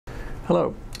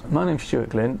Hello, my name's Stuart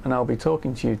Glynn and I'll be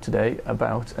talking to you today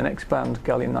about an X-band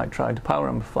gallium nitride power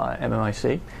amplifier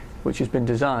MMIC which has been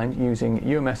designed using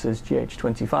UMS's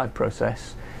GH25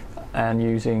 process and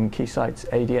using Keysight's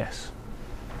ADS.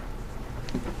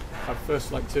 I'd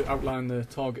first like to outline the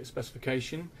target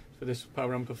specification for this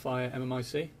power amplifier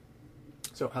MMIC.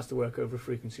 So it has to work over a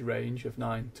frequency range of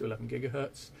 9 to 11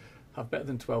 GHz, have better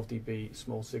than 12 dB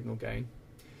small signal gain,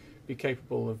 be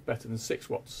capable of better than 6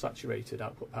 watts saturated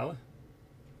output power,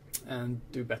 and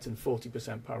do better than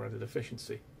 40% power added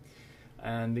efficiency.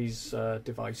 And these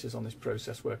devices on this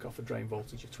process work off a drain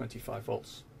voltage of 25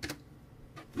 volts.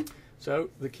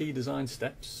 So the key design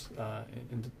steps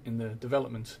in the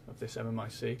development of this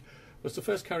MMIC was to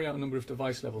first carry out a number of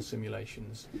device level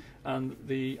simulations, and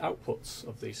the outputs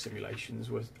of these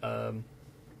simulations was to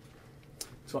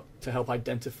help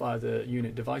identify the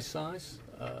unit device size,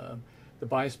 the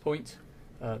bias point,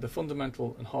 the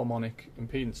fundamental and harmonic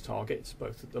impedance targets,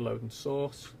 both at the load and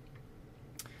source,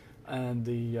 and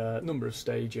the number of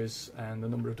stages and the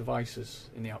number of devices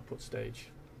in the output stage.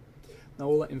 Now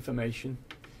all that information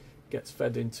gets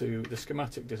fed into the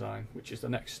schematic design, which is the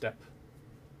next step.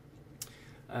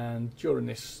 And during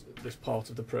this part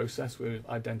of the process, we'll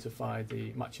identify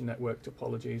the matching network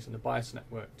topologies and the bias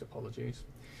network topologies,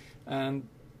 and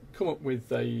come up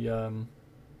with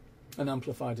an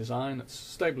amplifier design that's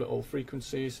stable at all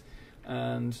frequencies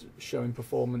and showing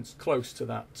performance close to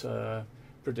that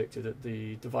predicted at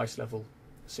the device level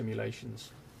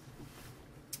simulations.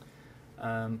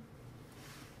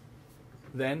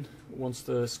 Then, once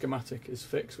the schematic is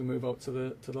fixed, we move up to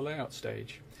the layout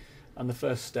stage, and the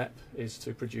first step is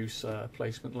to produce a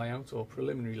placement layout or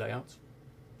preliminary layout,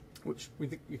 which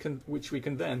we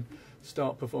can then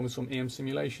start performing some EM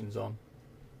simulations on.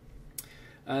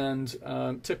 And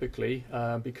typically,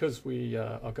 because we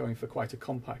are going for quite a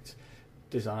compact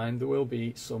design, there will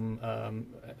be some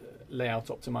layout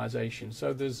optimization.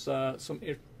 So there's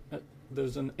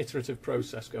an iterative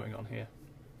process going on here.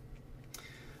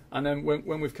 And then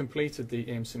when we've completed the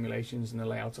EM simulations and the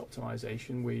layout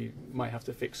optimization, we might have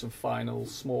to fix some final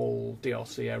small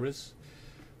DRC errors.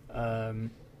 But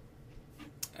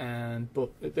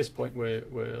at this point,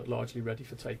 we're largely ready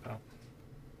for tape out.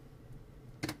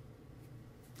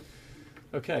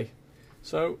 Okay,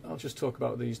 so I'll just talk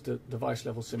about these device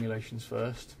level simulations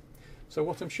first. So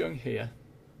what I'm showing here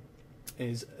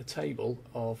is a table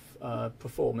of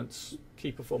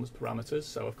key performance parameters.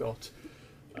 So I've got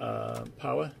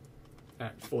power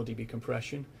at 4 dB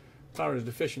compression, power added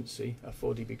efficiency at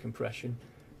 4 dB compression,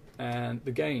 and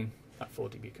the gain at 4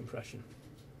 dB compression.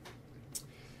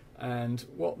 And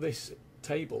what this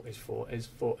table is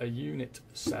for a unit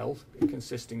cell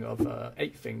consisting of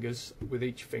 8 fingers, with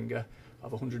each finger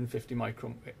of 150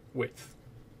 micron width.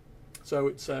 So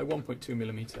it's a 1.2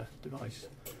 millimeter device.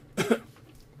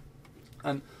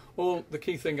 And the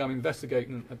key thing I'm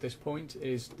investigating at this point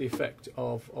is the effect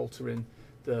of altering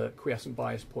the quiescent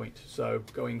bias point. So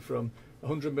going from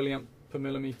 100 milliamp per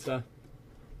millimeter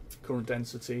current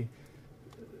density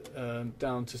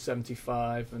down to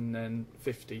 75 and then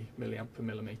 50 milliamp per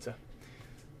millimeter.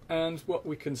 And what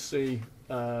we can see,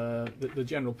 the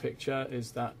general picture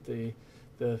is that the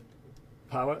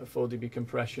power at 4 dB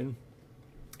compression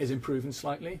is improving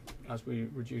slightly as we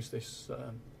reduce this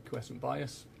quiescent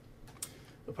bias.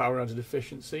 The power added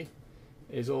efficiency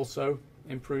is also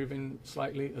improving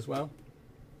slightly as well,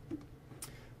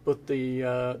 but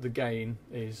the gain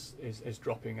is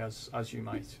dropping as you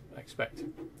might expect.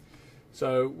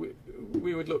 So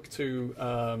we would look to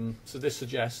so this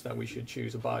suggests that we should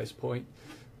choose a bias point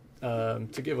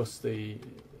to give us the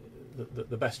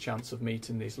best chance of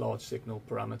meeting these large signal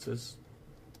parameters.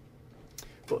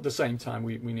 But at the same time,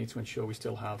 we need to ensure we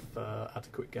still have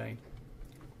adequate gain.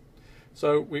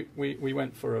 So we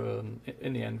went for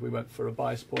in the end we went for a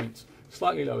bias point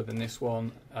slightly lower than this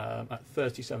one at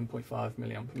 37.5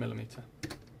 milliamp per millimeter.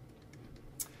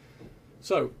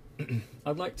 So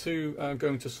I'd like to go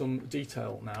into some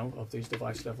detail now of these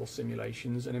device level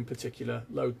simulations, and in particular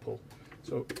load pull.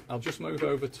 So I'll just move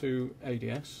over to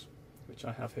ADS, which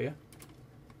I have here,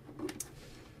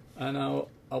 and I'll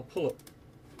pull up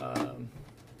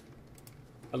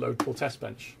a load pull test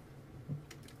bench.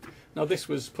 Now this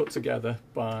was put together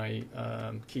by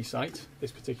Keysight, this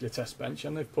particular test bench,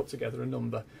 and they've put together a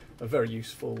number of very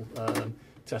useful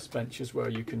test benches where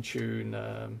you can tune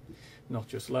not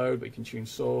just load, but you can tune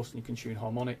source, and you can tune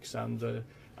harmonics, and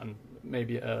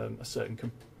maybe a certain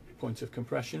point of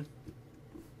compression.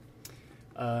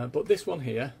 But this one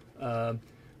here,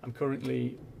 I've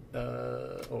currently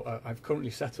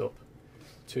set up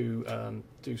to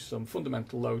do some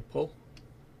fundamental load pull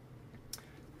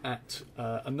at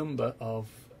a number of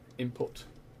input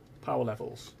power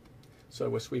levels. So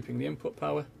we're sweeping the input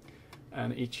power,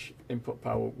 and each input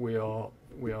power we are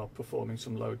performing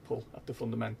some load pull at the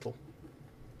fundamental.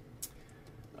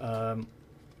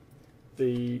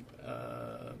 The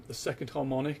second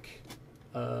harmonic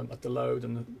at the load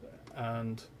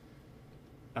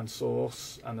and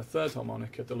source, and the third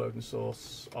harmonic at the load and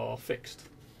source are fixed.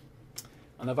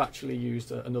 And I've actually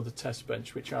used another test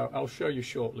bench, which I'll show you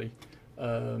shortly,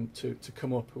 to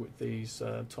come up with these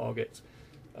target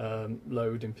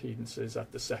load impedances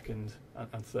at the second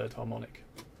and third harmonic.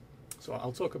 So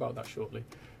I'll talk about that shortly.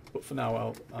 But for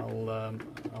now,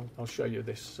 I'll show you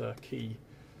this key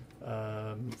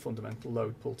fundamental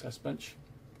load pull test bench.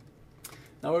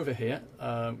 Now over here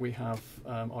we have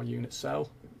our unit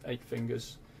cell, 8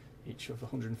 fingers, each of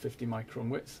 150 micron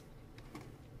width,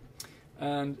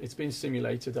 and it's been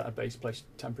simulated at a base plate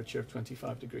temperature of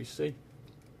 25 degrees C,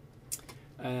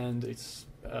 and it's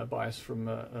biased from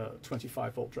a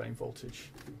 25 volt drain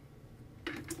voltage.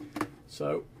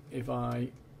 So if I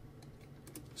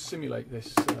simulate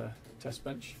this test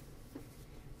bench,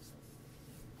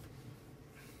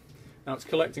 now it's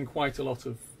collecting quite a lot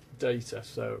of data,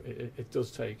 so it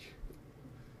does take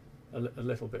a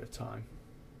little bit of time,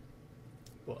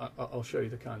 but I'll show you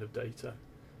the kind of data,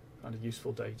 kind of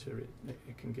useful data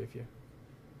it can give you.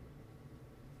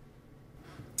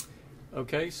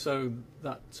 Okay, so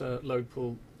that load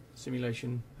pull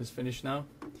simulation has finished now.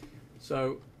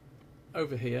 So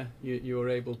over here you are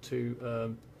able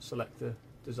to select the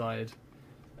desired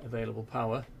available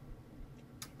power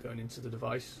going into the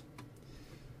device.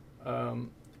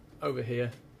 Over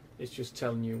here it's just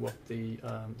telling you what the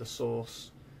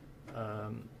source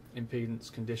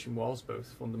impedance condition was, both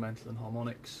fundamental and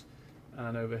harmonics,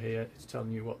 and over here it's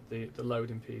telling you what the load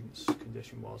impedance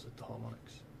condition was at the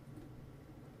harmonics.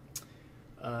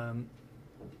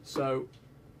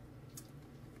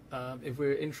 If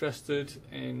we're interested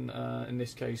in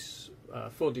this case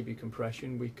 4 dB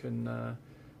compression, we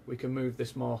can move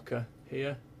this marker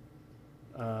here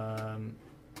and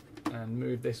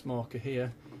move this marker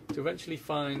here to eventually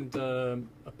find a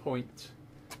point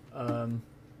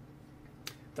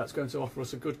that's going to offer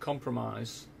us a good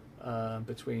compromise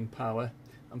between power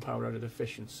and power added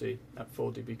efficiency at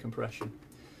 4 dB compression.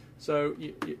 So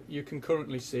you can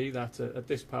currently see that at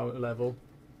this power level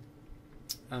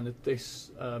and at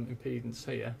this impedance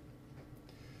here,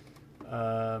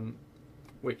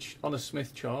 which on a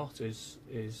Smith chart is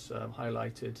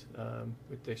highlighted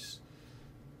with this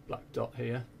black dot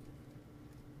here,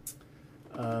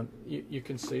 you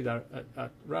can see that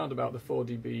at round about the 4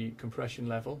 dB compression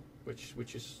level,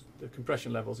 which is the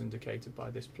compression levels indicated by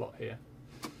this plot here,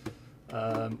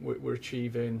 we're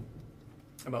achieving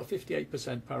about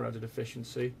 58% power added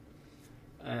efficiency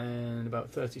and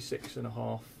about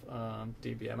 36.5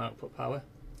 dBm output power.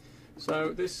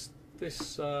 So this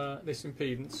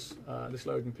impedance, this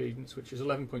load impedance, which is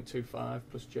 11.25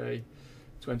 plus J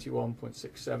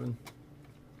 21.67,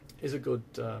 is a good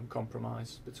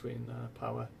compromise between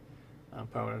power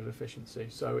and power added efficiency.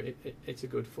 So it's a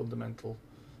good fundamental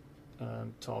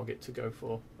target to go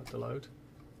for at the load.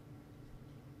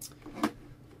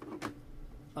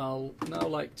 I'll now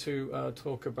like to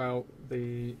talk about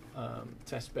the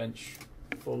test bench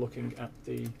for looking at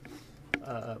the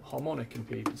harmonic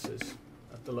impedances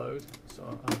at the load.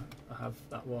 So I have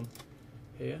that one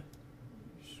here.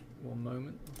 Just one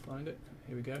moment, I'll find it.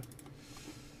 Here we go.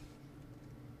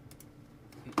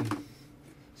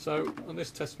 So on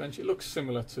this test bench, it looks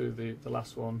similar to the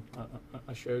last one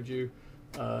I showed you.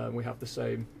 We have the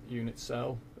same unit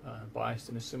cell biased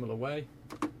in a similar way.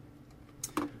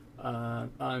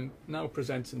 I'm now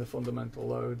presenting the fundamental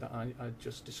load that I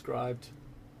just described,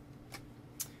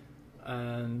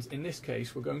 and in this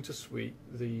case we're going to sweep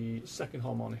the second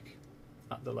harmonic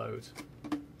at the load.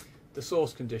 The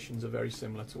source conditions are very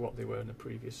similar to what they were in the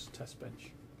previous test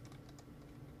bench,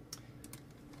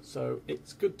 so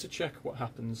it's good to check what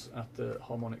happens at the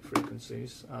harmonic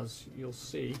frequencies, as you'll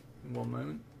see in one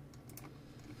moment.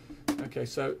 Okay,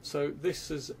 so this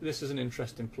is an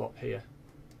interesting plot here.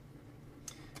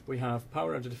 We have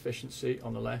power added efficiency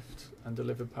on the left and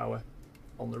delivered power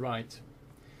on the right,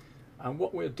 and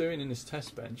what we're doing in this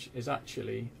test bench is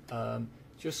actually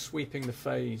just sweeping the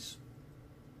phase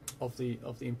of the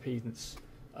impedance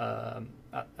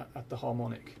at the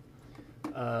harmonic,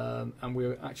 and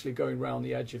we're actually going round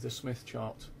the edge of the Smith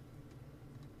chart.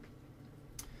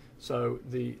 So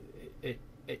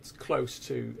it's close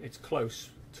to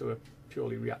a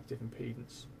purely reactive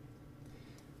impedance.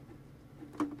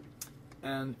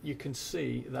 And you can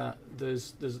see that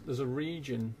there's a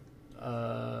region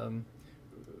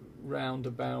round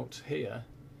about here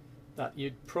that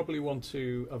you'd probably want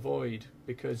to avoid,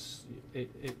 because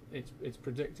it's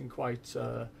predicting quite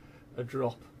a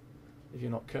drop, if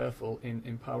you're not careful,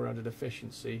 in power added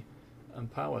efficiency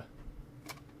and power.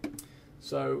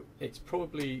 So it's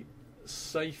probably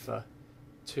safer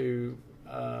to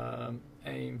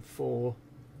aim for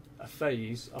a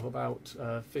phase of about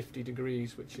 50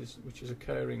 degrees, which is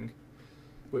occurring,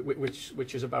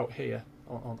 which is about here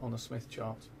on a Smith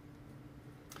chart.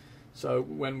 So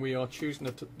when we are choosing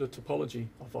the topology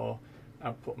of our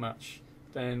output match,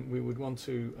 then we would want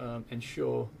to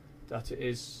ensure that it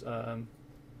is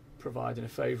providing a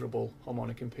favourable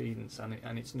harmonic impedance,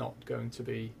 and it's not going to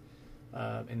be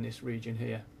in this region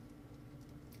here.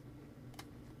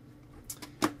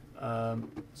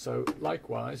 So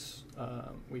likewise,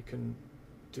 we can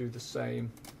do the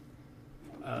same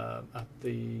at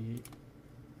the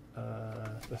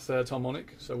third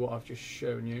harmonic. So what I've just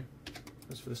shown you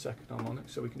is for the second harmonic,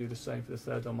 so we can do the same for the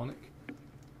third harmonic.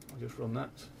 I'll just run that,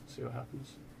 see what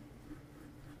happens.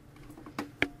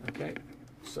 Okay,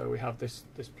 so we have this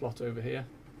plot over here,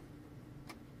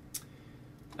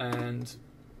 and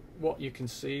what you can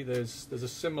see, there's a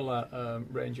similar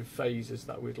range of phases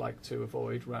that we'd like to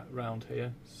avoid round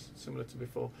here, similar to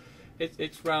before.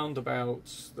 It's round about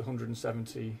the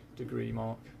 170 degree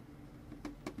mark.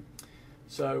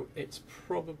 So it's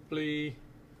probably,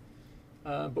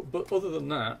 but other than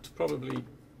that, probably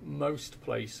most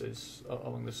places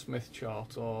along the Smith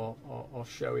chart are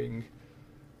showing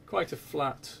quite a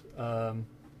flat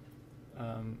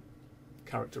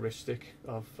characteristic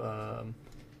of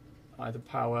either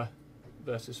power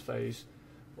versus phase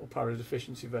or power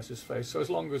efficiency versus phase. So as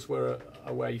long as we're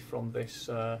away from this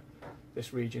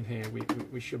this region here,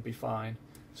 we should be fine.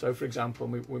 So for example,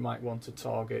 we might want to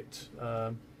target,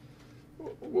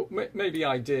 maybe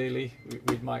ideally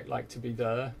we might like to be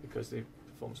there because the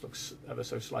performance looks ever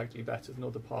so slightly better than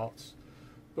other parts,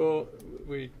 but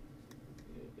we,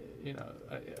 you know,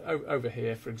 over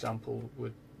here for example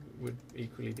would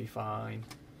equally be fine.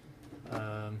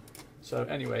 So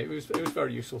anyway, it was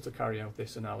very useful to carry out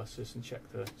this analysis and check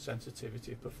the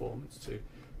sensitivity of performance to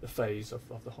the phase of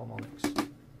the harmonics.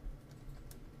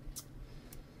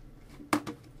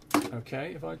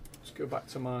 Okay, if I just go back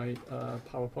to my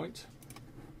PowerPoint.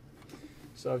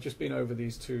 So I've just been over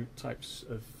these two types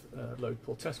of load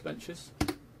pull test benches,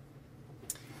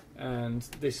 and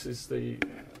this is the,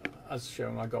 as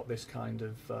shown, I got this kind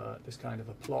of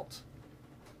a plot.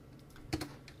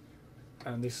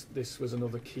 And this was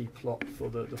another key plot for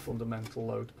the fundamental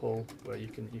load pull, where you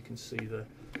can see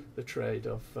the trade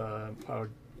of power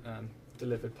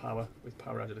delivered power with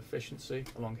power added efficiency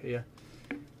along here,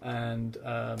 and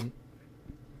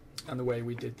the way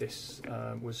we did this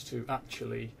was to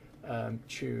actually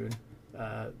tune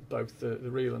both the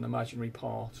real and imaginary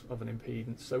part of an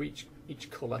impedance. So each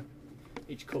coloured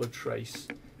trace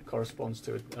corresponds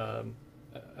to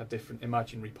a different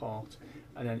imaginary part,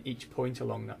 and then each point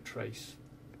along that trace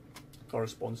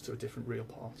corresponds to a different real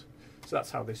part. So that's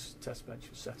how this test bench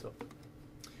was set up.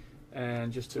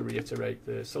 And just to reiterate,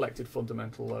 the selected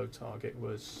fundamental load target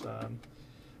was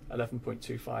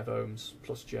 11.25 ohms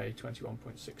plus J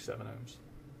 21.67 ohms.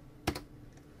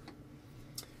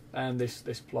 And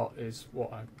this plot is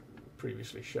what I've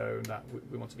previously shown, that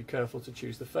we want to be careful to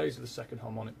choose the phase of the second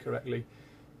harmonic correctly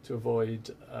to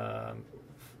avoid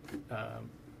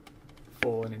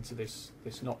falling into this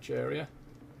notch area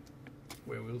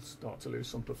where we'll start to lose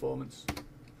some performance.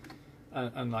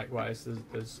 And likewise,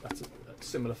 there's at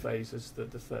similar phases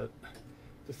that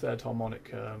the third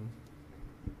harmonic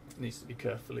needs to be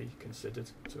carefully considered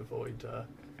to avoid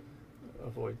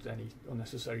any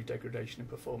unnecessary degradation in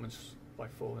performance by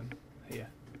falling here.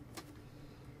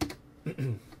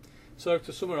 So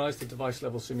to summarise the device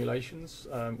level simulations,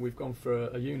 we've gone for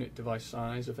a unit device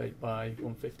size of 8 by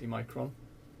 150 micron,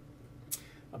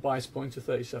 a bias point of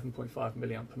 37.5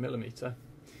 milliamp per millimetre,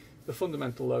 the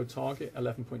fundamental load target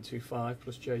 11.25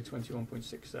 plus J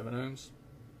 21.67 ohms,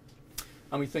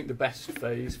 and we think the best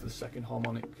phase for the second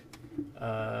harmonic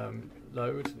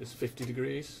load is 50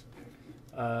 degrees.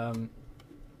 For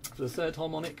the third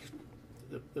harmonic,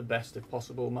 the best if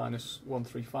possible, minus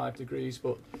 135 degrees,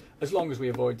 but as long as we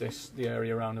avoid the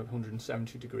area around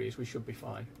 170 degrees, we should be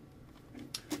fine.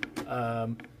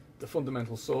 The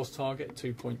fundamental source target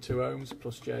 2.2 ohms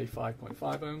plus J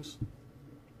 5.5 ohms,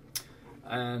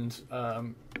 and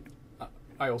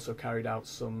I also carried out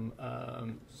some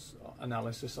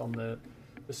analysis on the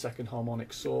second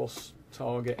harmonic source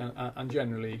target, and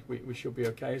generally we should be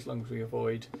okay as long as we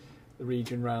avoid the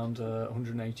region around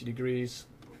 180 degrees.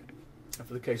 And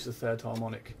for the case of the third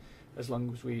harmonic, as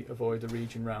long as we avoid the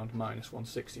region around minus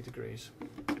 160 degrees.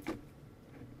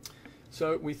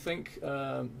 So we think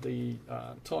the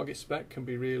target spec can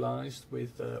be realised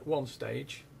with one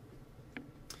stage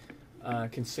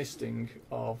consisting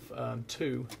of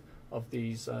two of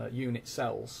these unit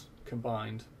cells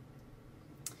combined,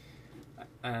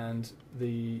 and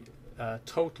the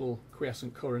total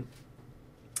quiescent current,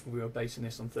 we were basing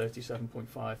this on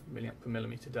 37.5 milliamp per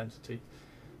millimeter density,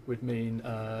 would mean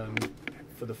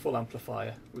for the full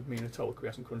amplifier would mean a total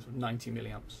quiescent current of 90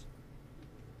 milliamps.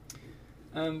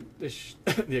 And this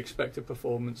the expected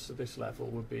performance at this level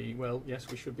would be, well,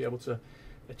 yes, we should be able to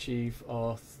achieve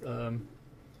our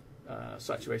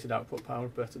saturated output power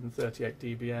better than 38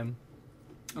 dBm,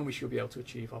 and we should be able to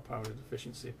achieve our power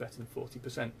efficiency of better than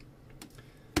 40%.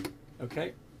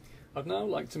 Okay, I'd now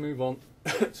like to move on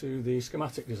to the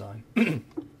schematic design.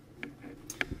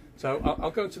 So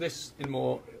I'll go into this in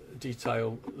more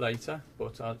detail later,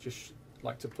 but I'd just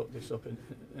like to put this up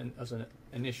as an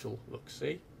initial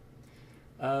look-see.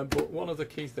 But one of the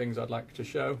key things I'd like to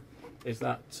show is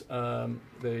that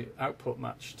the output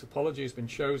match topology has been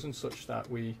chosen such that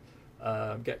we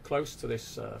get close to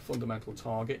this fundamental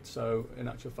target. So in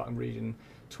actual fact I'm reading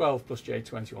 12 plus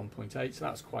J21.8, so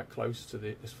that's quite close to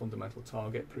this fundamental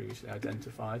target previously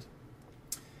identified.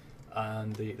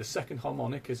 And the second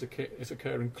harmonic is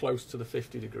occurring close to the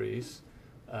 50 degrees,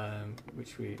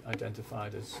 which we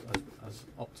identified as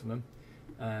optimum.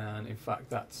 And in fact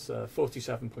that's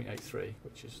 47.83,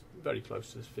 which is very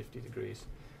close to this 50 degrees.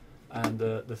 And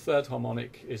the third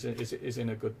harmonic is in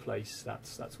a good place.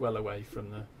 That's well away from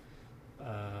the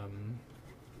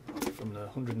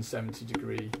 170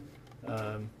 degree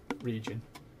region,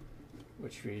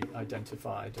 which we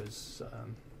identified as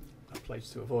a place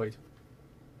to avoid.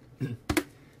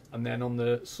 And then on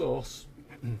the source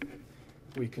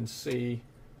we can see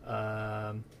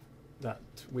that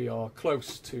we are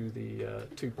close to the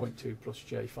 2.2 plus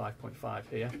J 5.5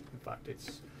 here. In fact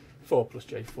it's 4 plus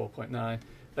J 4.9.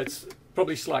 It's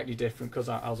probably slightly different because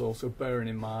I was also bearing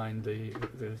in mind the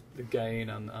gain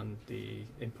and the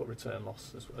input return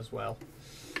loss as well.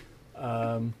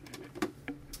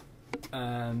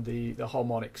 And the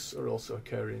harmonics are also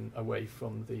occurring away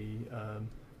from the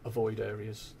avoid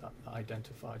areas that I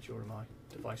identified during my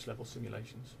device level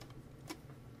simulations.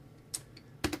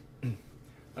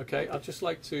 Okay, I'd just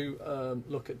like to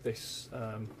look at this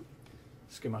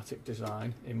schematic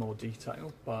design in more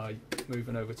detail by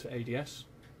moving over to ADS.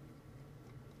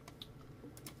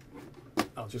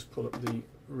 I'll just pull up the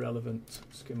relevant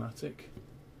schematic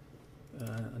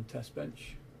and test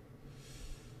bench.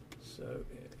 So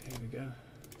here we go.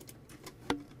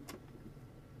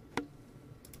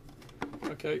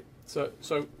 Okay, so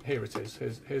here it is.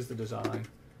 Here's the design.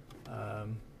 I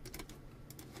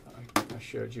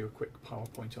showed you a quick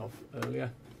PowerPoint of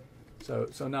earlier. So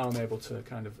now I'm able to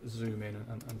kind of zoom in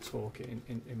and talk in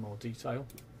more detail.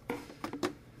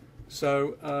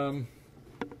 So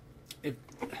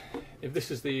if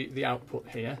this is the output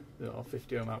here, our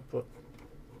 50 ohm output,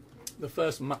 the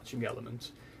first matching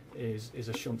element is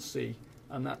a shunt C,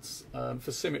 and that's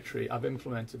for symmetry. I've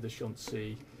implemented the shunt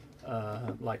C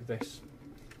like this,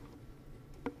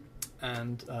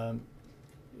 and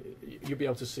you'll be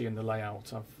able to see in the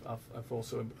layout. I've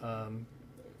also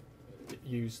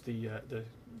used the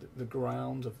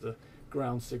ground of the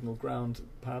ground signal ground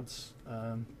pads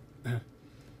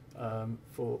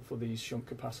for these shunt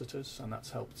capacitors, and that's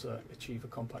helped achieve a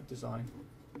compact design.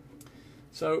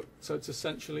 So it's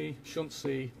essentially shunt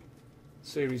C,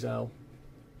 series L.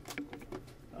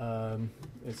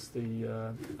 It's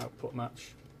the output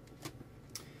match.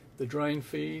 The drain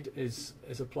feed is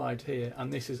applied here,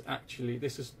 and this is actually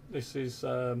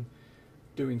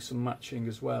doing some matching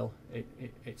as well.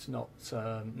 It's not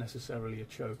necessarily a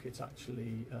choke. It's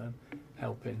actually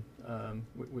helping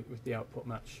with the output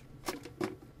match.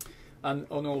 And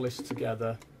on all this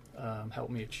together,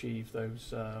 helped me achieve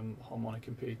those harmonic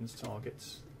impedance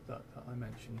targets that I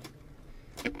mentioned.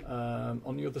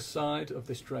 On the other side of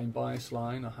this drain bias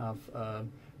line, I have a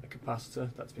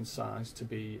capacitor that's been sized to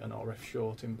be an RF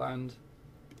short in band,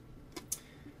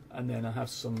 and then I have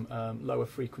some lower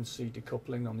frequency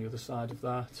decoupling on the other side of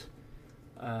that,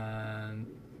 and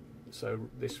so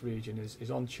this region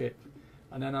is on chip,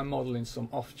 and then I'm modelling some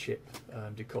off chip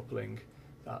decoupling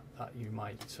that you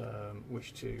might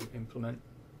wish to implement.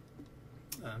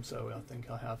 So I think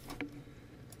I have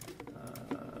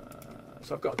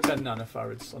so I've got 10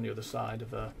 nanofarads on the other side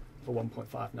of a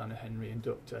 1.5 nanohenry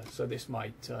inductor, so this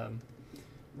might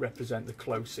represent the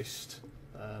closest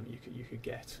you could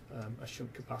get a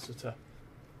shunt capacitor,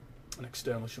 an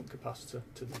external shunt capacitor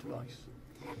to the device.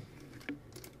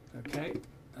 Okay,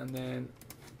 and then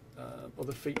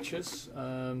other features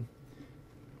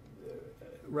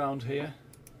around here.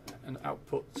 an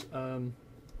output odd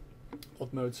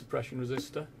mode suppression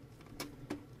resistor,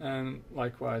 and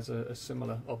likewise a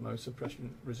similar odd mode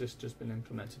suppression resistor has been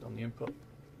implemented on the input.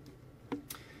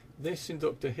 This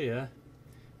inductor here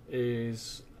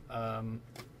is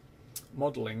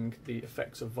modelling the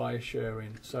effects of via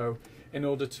sharing. So in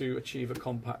order to achieve a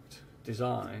compact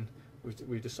design,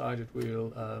 we decided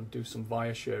we'll do some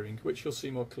via sharing, which you'll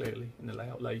see more clearly in the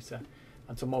layout later.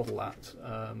 And to model that,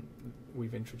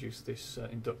 we've introduced this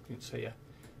inductance here,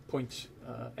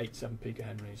 0.87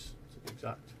 picohenries to be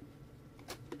exact.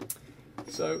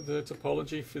 So the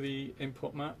topology for the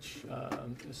input match,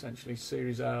 essentially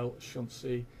series L, shunt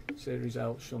C, series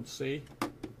L, shunt C.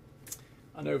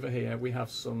 And over here we have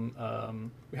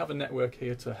some, we have a network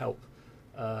here to help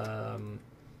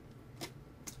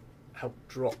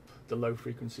drop the low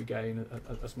frequency gain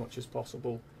as much as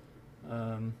possible.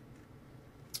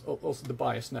 Also, the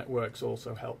bias networks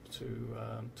also help to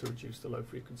reduce the low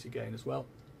frequency gain as well.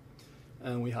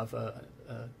 And we have a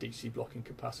DC blocking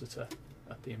capacitor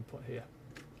at the input here.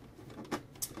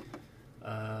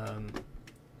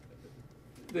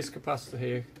 This capacitor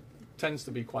here tends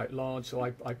to be quite large, so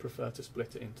I prefer to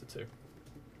split it into two.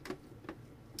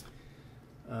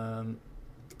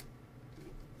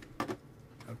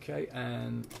 Okay,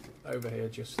 and over here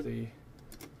just the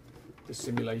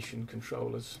simulation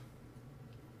controllers.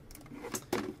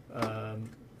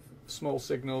 Small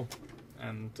signal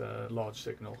and large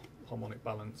signal, harmonic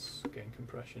balance, gain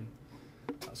compression,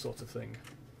 that sort of thing.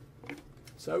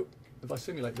 So if I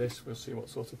simulate this, we'll see what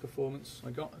sort of performance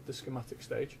I got at the schematic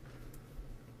stage.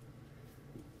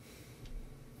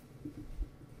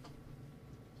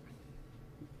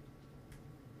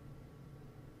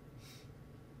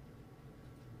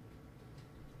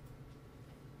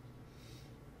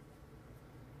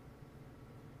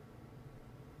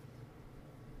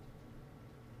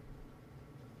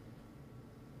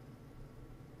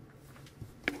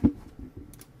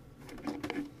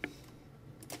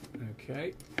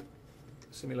 Okay,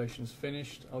 simulation's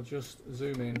finished. I'll just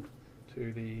zoom in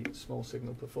to the small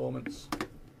signal performance.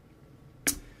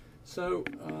 So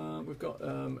we've got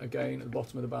a gain at the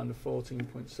bottom of the band of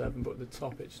 14.7, but at the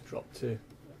top it's dropped to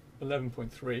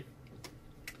 11.3.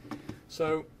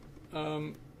 So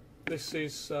this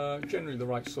is generally the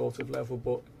right sort of level,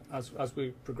 but as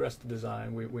we progress the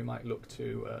design, we might look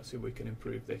to see if we can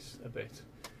improve this a bit.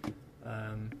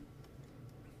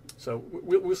 So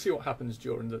we'll see what happens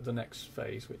during the next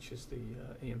phase, which is the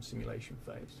EM simulation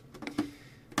phase.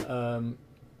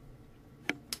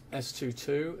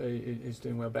 S22 is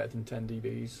doing well, better than 10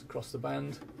 dBs across the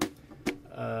band.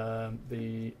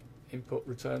 The input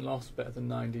return loss better than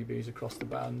 9 dBs across the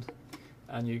band,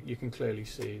 and you can clearly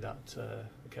see that the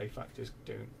K factor is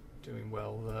doing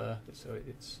well there. So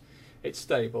it's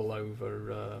stable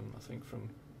over I think from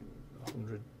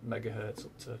 100 megahertz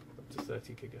up to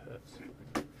 30 gigahertz.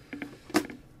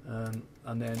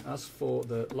 And then as for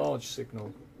the large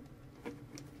signal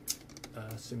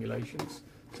simulations,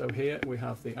 so here we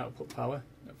have the output power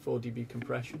at 4 dB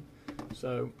compression.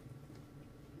 So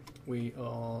we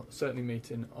are certainly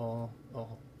meeting our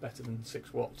better than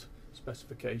 6 watt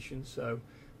specification. So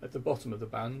at the bottom of the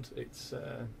band it's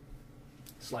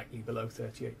slightly below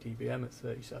 38 dBm at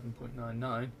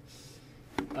 37.99.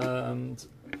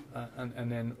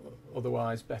 And then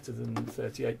otherwise better than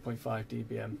 38.5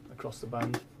 dBm across the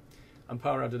band. And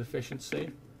power added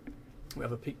efficiency, we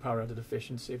have a peak power added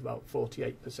efficiency of about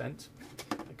 48%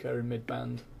 occurring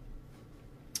mid-band,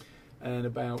 and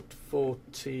about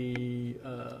 43,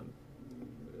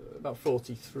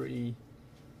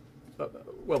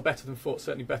 well, better than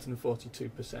certainly better than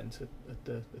 42% at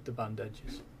the band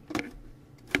edges.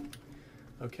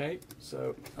 Okay,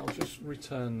 so I'll just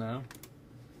return now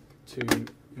to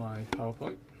my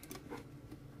PowerPoint,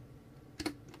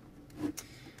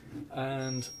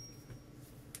 and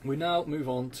we now move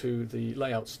on to the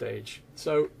layout stage.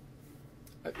 So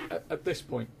at this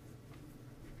point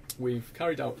we've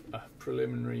carried out a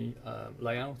preliminary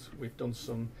layout, we've done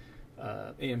some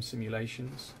EM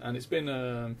simulations, and it's been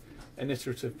an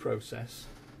iterative process,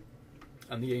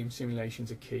 and the EM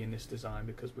simulations are key in this design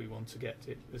because we want to get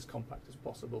it as compact as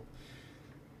possible,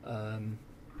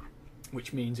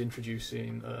 which means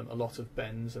introducing a lot of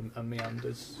bends and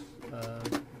meanders,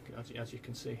 as you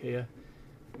can see here.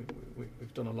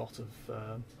 We've done a lot of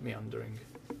meandering,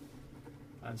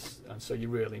 and so you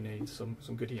really need some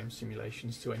good EM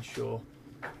simulations to ensure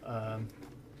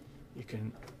you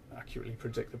can accurately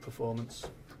predict the performance.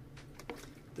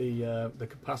 The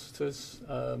capacitors,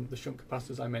 the shunt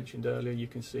capacitors I mentioned earlier, you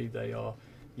can see they are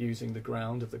using the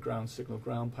ground of the ground signal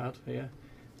ground pad here,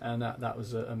 and that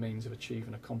was a means of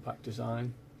achieving a compact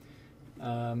design.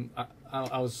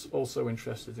 I was also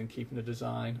interested in keeping the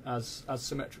design as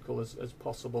symmetrical as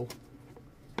possible.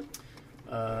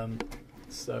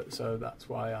 So that's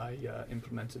why I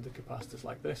implemented the capacitors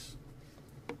like this,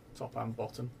 top and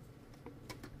bottom.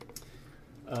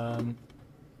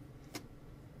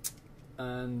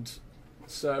 And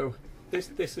so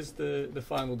this is the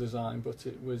final design, but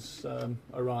it was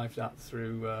arrived at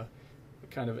through a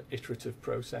kind of iterative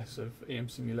process of EM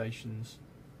simulations.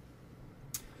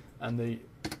 And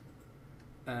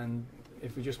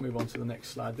if we just move on to the next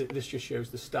slide, this just shows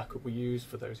the stack up we used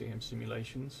for those EM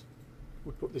simulations.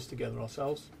 We put this together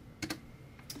ourselves,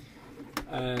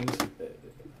 and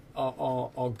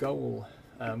our goal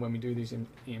when we do these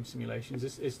EM simulations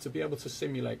is to be able to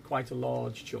simulate quite a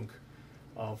large chunk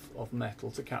of metal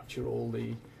to capture all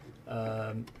the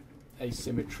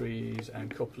asymmetries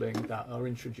and coupling that are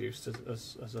introduced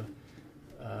as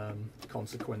a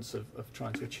consequence of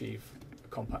trying to achieve a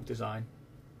compact design.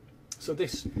 So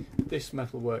this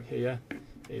metalwork here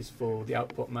is for the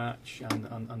output match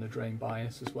and the drain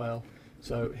bias as well.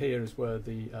 So here is where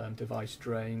the device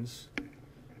drains.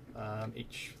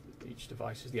 Each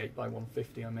device is the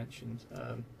 8x150 I mentioned.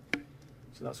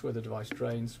 So that's where the device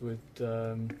drains would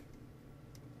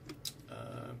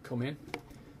come in.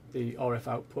 The RF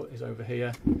output is over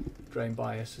here. Drain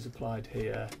bias is applied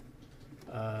here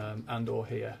and or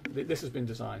here. This has been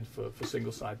designed for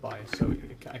single side bias, so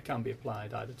it can be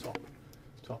applied either top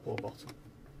or bottom.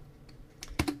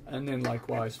 And then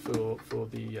likewise for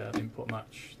the input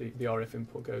match, the RF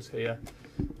input goes here.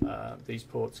 These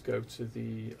ports go to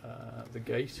the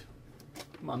gate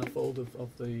manifold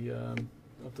of the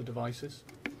devices,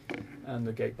 and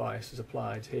the gate bias is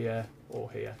applied here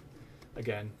or here.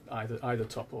 Again, either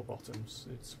top or bottoms.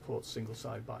 It supports single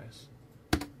side bias.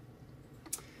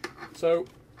 So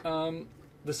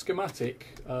the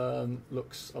schematic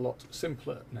looks a lot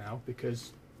simpler now,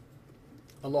 because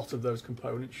a lot of those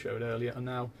components showed earlier are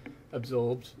now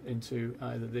absorbed into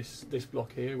either this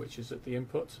block here, which is at the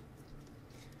input,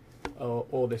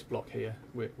 or this block here,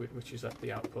 which is at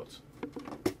the output.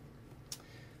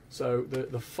 So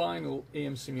the final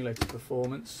EM simulated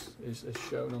performance is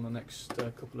shown on the next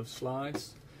couple of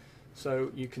slides.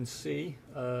 So you can see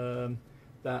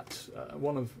that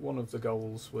one of the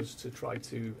goals was to try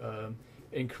to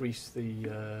increase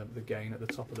the gain at the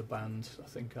top of the band. I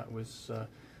think that was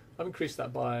I've increased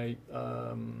that by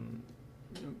around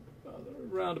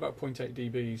about 0.8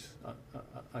 dBs,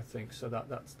 I think. So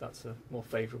that's a more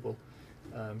favourable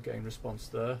gain response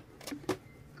there.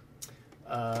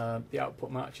 The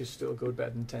output match is still good,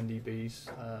 better than 10 dBs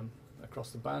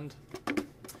across the band.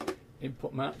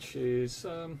 Input match is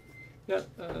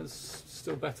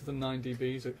still better than 9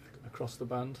 dBs across the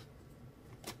band,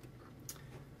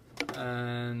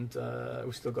 and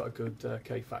we've still got a good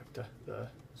K factor there,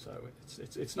 so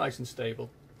it's nice and stable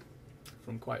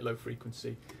from quite low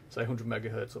frequency, say 100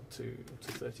 megahertz up to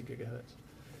 30 gigahertz.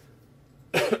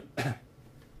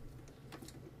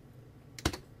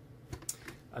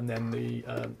 And then the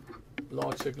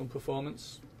large signal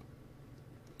performance,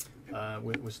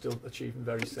 we're still achieving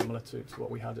very similar to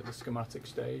what we had at the schematic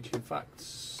stage. In fact,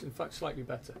 slightly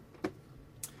better.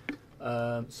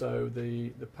 So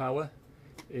the power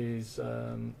is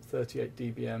 38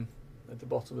 dBm at the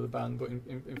bottom of the band, but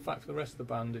in fact for the rest of the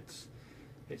band it's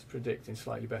predicting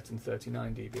slightly better than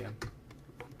 39 dBm.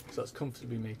 So that's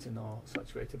comfortably meeting our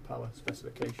saturated power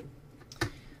specification.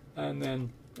 And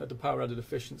then at the power added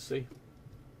efficiency,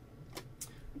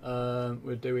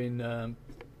 we're doing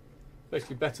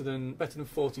basically better than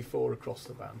 44 across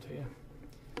the band here,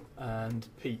 and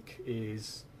peak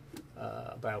is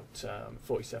about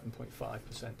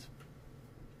 47.5%.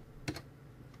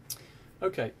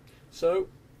 Okay, so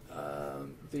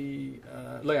the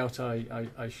layout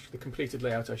the completed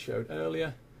layout I showed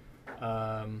earlier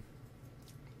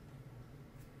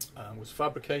was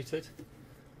fabricated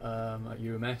at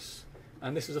UMS.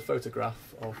 And this is a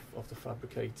photograph of the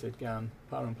fabricated GaN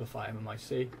power amplifier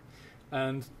MMIC,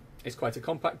 and it's quite a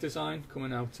compact design,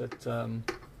 coming out at 2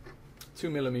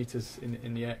 millimeters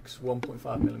in the X,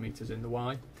 1.5 millimeters in the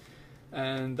Y,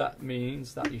 and that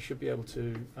means that you should be able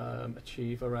to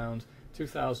achieve around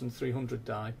 2,300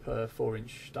 die per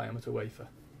 4-inch diameter wafer.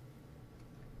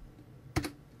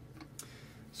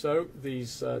 So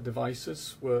these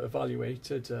devices were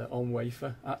evaluated on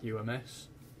wafer at UMS.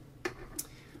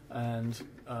 And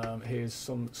here's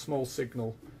some small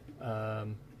signal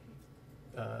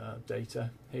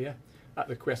data here at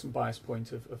the quiescent bias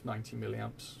point of 90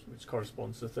 milliamps, which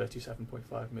corresponds to the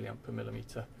 37.5 milliamp per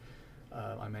millimeter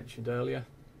I mentioned earlier.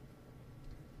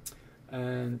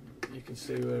 And you can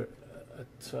see we're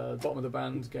at the bottom of the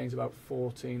band, gain's about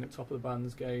 14. At top of the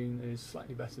band's gain is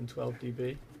slightly better than 12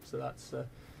 dB. So that's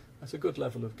a good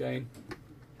level of gain.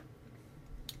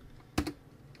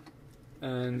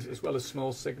 And as well as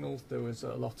small signal, there was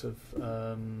a lot of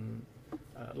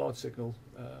large signal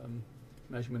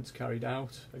measurements carried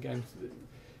out. Again,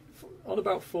 on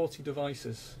about 40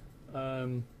 devices.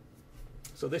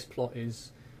 So this plot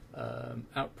is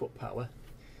output power.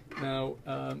 Now,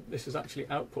 this is actually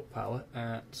output power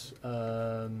at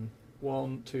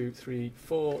 1, 2, 3,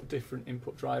 4 different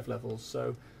input drive levels.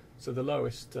 So the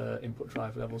lowest input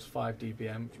drive level is 5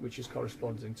 dBm, which is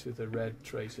corresponding to the red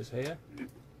traces here.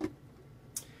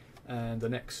 And the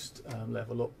next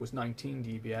level up was 19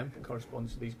 dBm,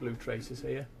 corresponds to these blue traces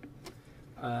here.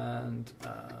 And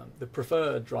the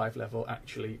preferred drive level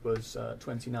actually was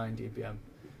 29 dBm,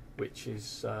 which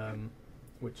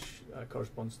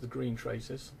corresponds to the green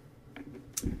traces.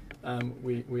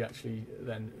 We actually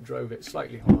then drove it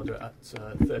slightly harder at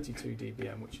 32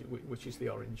 dBm, which is the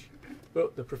orange.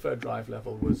 But the preferred drive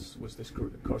level was this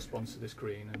corresponds to this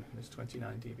green, and it's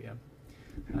 29 dBm.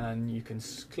 And you can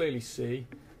clearly see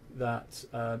that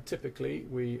typically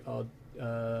we are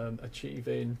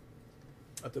achieving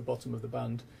at the bottom of the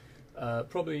band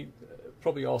probably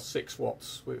are 6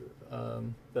 watts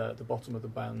at the bottom of the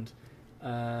band,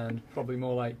 and probably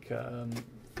more like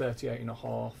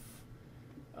 38.5,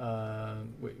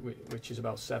 which is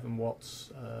about 7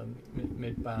 watts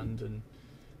mid band,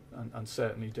 and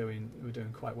certainly we're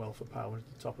doing quite well for power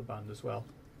at the top of the band as well.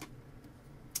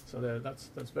 So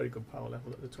that's very good power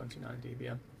level at the 29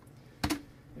 dBm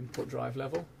input drive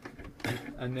level.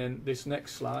 And then this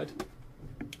next slide,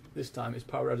 this time, is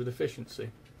power added efficiency.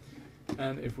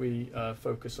 And if we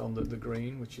focus on the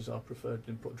green, which is our preferred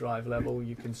input drive level,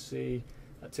 you can see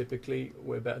that typically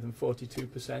we're better than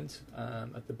 42%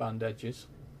 at the band edges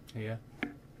here,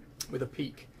 with a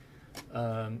peak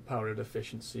power added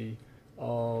efficiency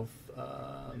of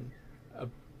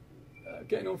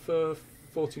getting on for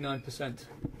 49%,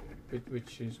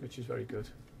 which is very good,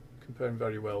 comparing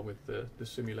very well with the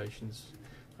simulations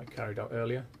I carried out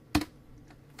earlier.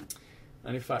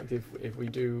 And in fact, if we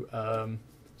do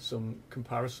some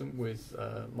comparison with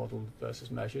modelled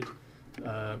versus measured,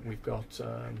 we've got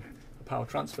a power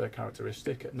transfer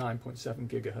characteristic at 9.7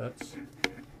 gigahertz,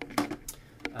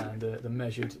 and the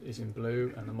measured is in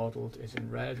blue and the modelled is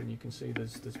in red, and you can see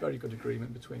there's very good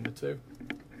agreement between the two.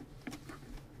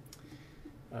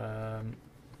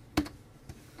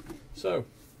 So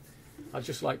I'd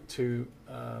just like to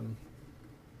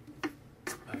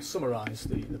summarise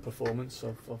the performance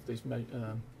of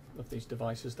these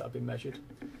devices that have been measured.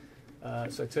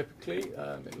 So typically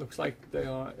it looks like they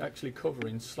are actually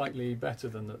covering slightly better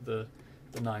than the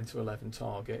 9 to 11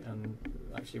 target, and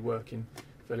actually working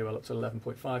fairly well up to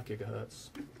 11.5 gigahertz.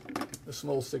 The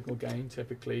small signal gain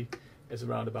typically is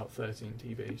around about 13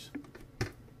 dBs.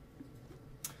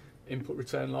 Input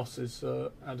return losses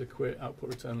are adequate, output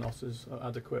return losses are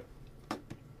adequate,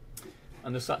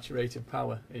 and the saturated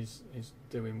power is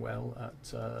doing well.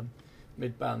 At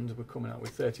mid-band we're coming out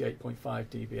with 38.5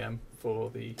 dBm for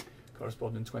the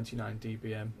corresponding 29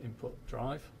 dBm input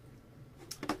drive,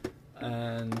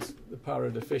 and the power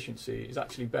added efficiency is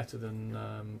actually better than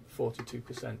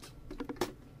 42%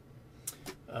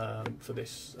 for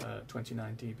this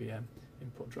 29 dBm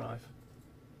input drive.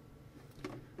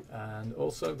 And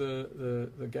also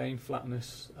the gain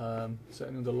flatness,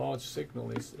 certainly on the large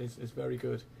signal, is very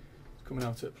good. It's coming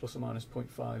out at plus or minus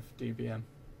 0.5 dBm,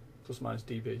 plus or minus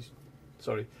dBs,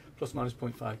 sorry, plus or minus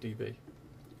 0.5 dB.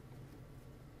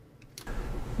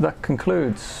 That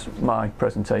concludes my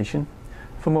presentation.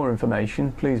 For more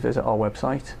information, please visit our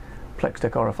website,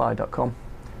 plextechrfi.com.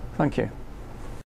 Thank you.